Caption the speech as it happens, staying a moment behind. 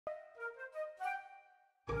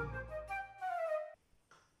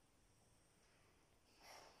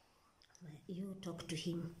You talk to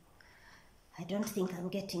him. I don't think I'm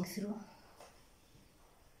getting through.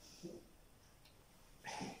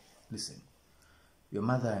 Listen, your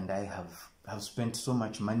mother and I have spent so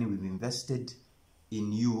much money. We've invested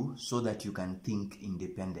in you so that you can think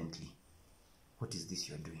independently. What is this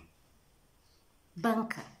you're doing?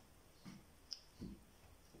 Banker.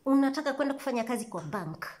 Unataka kwenda kufanya kazi kwa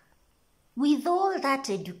bank. With all that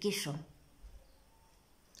education.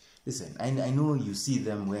 Listen, I know you see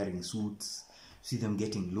them wearing suits, see them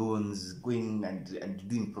getting loans, going and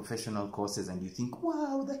doing professional courses, and you think,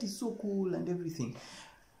 wow, that is so cool and everything.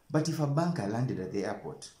 But if a banker landed at the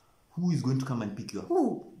airport, who is going to come and pick you up?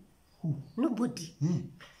 Who? Nobody.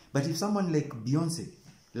 But if someone like Beyonce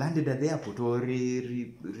landed at the airport, or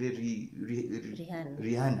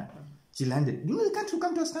Rihanna, she landed, you know, the country will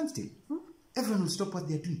come to a standstill. Everyone will stop what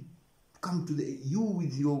they're doing. Come to you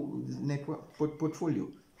with your network portfolio.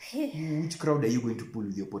 Which crowd are you going to pull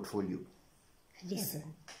with your portfolio?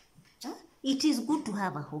 Listen, it is good to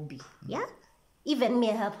have a hobby. Yeah? Even me,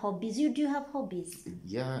 I have hobbies. You do have hobbies?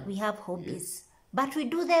 Yeah. We have hobbies. Yeah. But we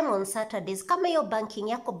do them on Saturdays. Kama your banking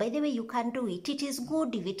yako, by the way, you can do it. It is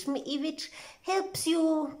good if it helps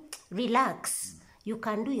you relax. You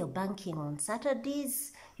can do your banking on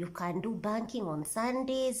Saturdays. You can do banking on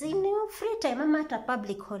Sundays. In your free time, I'm at a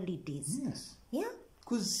public holidays. Yes. Yeah?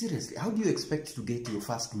 Because seriously, how do you expect to get your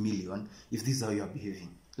first million if this is how you are behaving?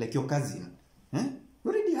 Like your cousin.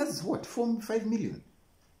 Already has what? 4-5 million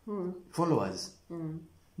followers.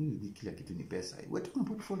 Kila kitu ni pesa. We're talking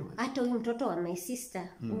about followers. Hata huyu mtoto wa my sister,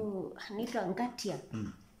 anaitwa Ngatia.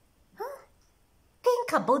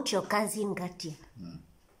 Think about your cousin Ngatia.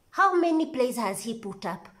 How many plays has he put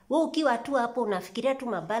up? Wewe ukiwa tu hapo unafikiria tu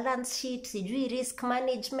balance sheet, sijui risk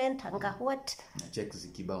management, anga what? Na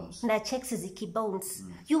checks zikibounce.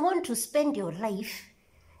 You want to spend your life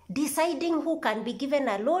deciding who can be given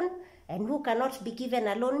a loan and who cannot be given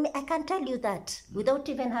a loan. I can tell you that without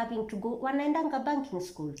even having to go wanaendanga banking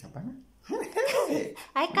school.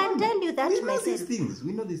 I can tell you that myself.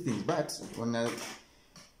 We know these things, but when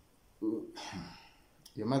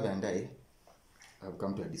your mother and I have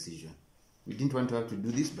come to a decision. We didn't want to have to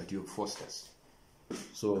do this, but you forced us.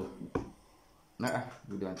 So,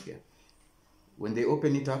 we don't care. When they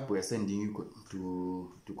open it up, we're sending you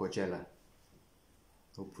to Coachella.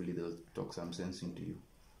 Hopefully they'll talk some sense into you.